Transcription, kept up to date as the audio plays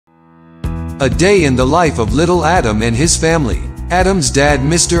A day in the life of little Adam and his family. Adam's dad,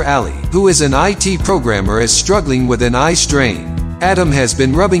 Mr. Ali, who is an IT programmer, is struggling with an eye strain. Adam has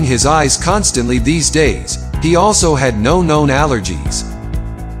been rubbing his eyes constantly these days. He also had no known allergies.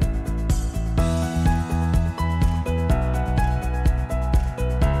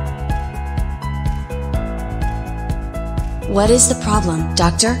 What is the problem,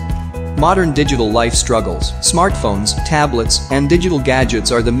 doctor? Modern digital life struggles. Smartphones, tablets, and digital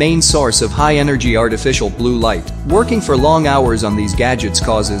gadgets are the main source of high-energy artificial blue light. Working for long hours on these gadgets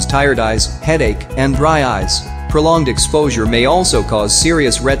causes tired eyes, headache, and dry eyes. Prolonged exposure may also cause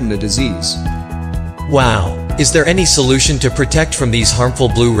serious retina disease. Wow! Is there any solution to protect from these harmful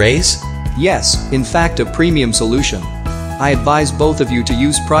blue rays? Yes, in fact, a premium solution. I advise both of you to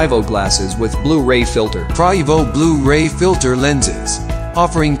use PRIVO glasses with Blue Ray Filter. PRIVO Blue Ray Filter lenses,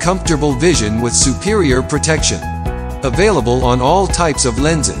 offering comfortable vision with superior protection. Available on all types of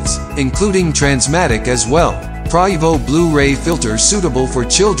lenses, including transmatic as well. PRIVO Blue Ray Filter suitable for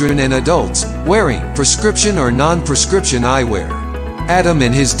children and adults wearing prescription or non-prescription eyewear. Adam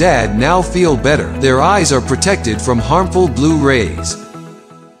and his dad now feel better. Their eyes are protected from harmful blue rays.